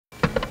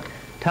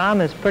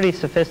Tom is pretty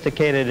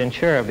sophisticated and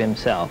sure of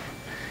himself.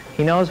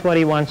 He knows what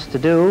he wants to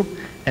do,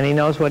 and he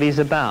knows what he's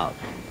about.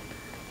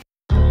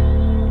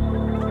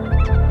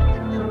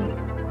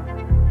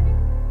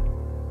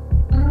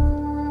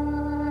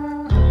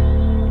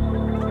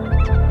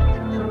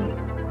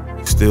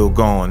 Still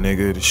going,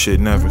 nigga. The shit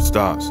never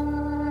stops.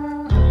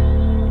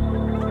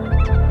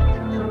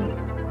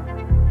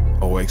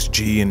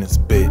 OXG in this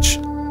bitch.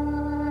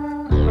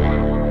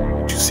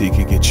 What you see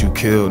could get you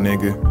killed,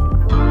 nigga.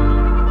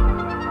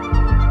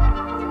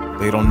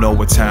 They don't know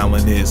what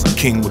talent is. I'm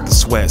king with the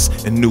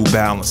sweats and New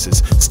Balances.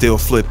 Still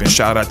flipping,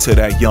 shout out to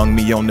that young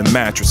me on the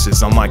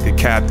mattresses. I'm like a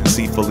captain,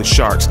 sea full of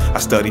sharks. I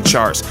study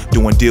charts,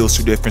 doing deals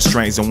through different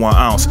strains in 1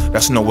 ounce.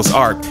 That's Noah's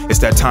Ark, it's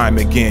that time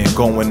again.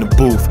 Going to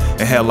booth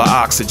and hella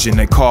oxygen.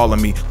 They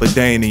calling me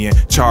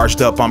Ladanian.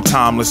 Charged up, I'm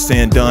timeless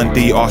in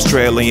Dundee,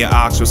 Australian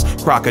Oxfords,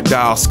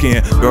 crocodile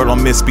skin. Girl,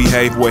 don't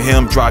misbehave with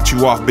him, dropped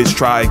you off, bitch,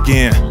 try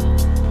again.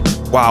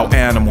 Wild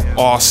animal,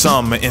 all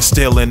summer and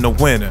still in the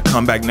winter.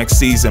 Come back next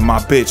season, my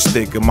bitch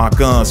thicker, my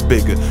gun's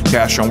bigger.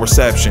 Cash on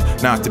reception,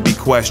 not to be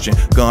questioned.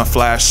 Gun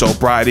flash so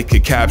bright it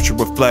could capture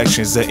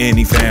reflections of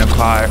any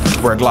vampire.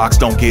 Where Glocks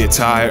don't get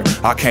tired.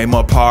 I came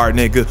up hard,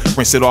 nigga.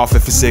 Rinse it off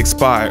if it's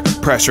expired.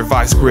 Pressure,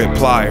 vice grip,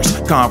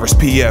 pliers. Converse,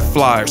 PF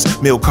flyers.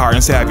 Milk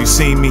cartons, have you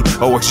seen me?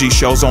 OXG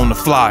shows on the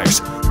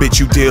flyers. Bitch,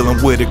 you dealing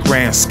with a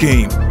grand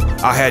scheme.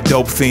 I had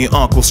dope fiend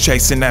uncles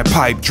chasing that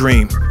pipe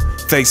dream.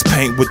 Face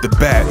paint with the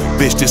bat,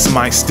 bitch, this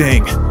might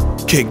sting.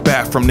 Kick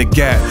back from the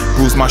gat,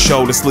 bruise my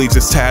shoulder, sleeves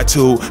is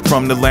tattooed.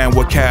 From the land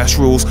where cash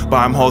rules,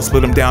 buy them hoes,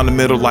 split them down the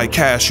middle like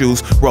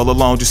cashews. Roll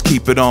alone, just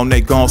keep it on, they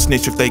gon'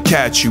 snitch if they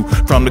catch you.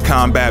 From the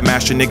combat,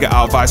 master nigga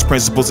out vice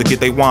principals to get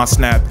they wand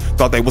snapped.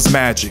 Thought they was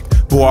magic,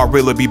 boy I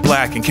really be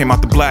black and came out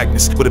the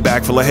blackness. With a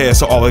bag full of hair,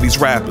 so all of these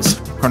rappers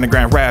from the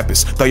Grand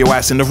Rapids, throw your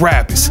ass in the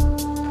rapids.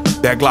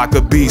 That Glock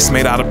a beast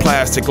made out of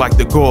plastic like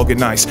the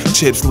Gorgonites.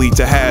 Chips lead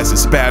to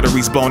hazards,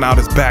 batteries blown out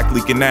his back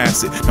leaking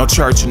acid. No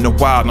church in the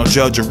wild, no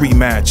judge of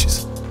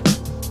rematches.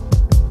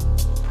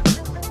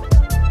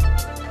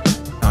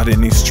 Out in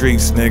these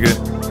streets,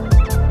 nigga.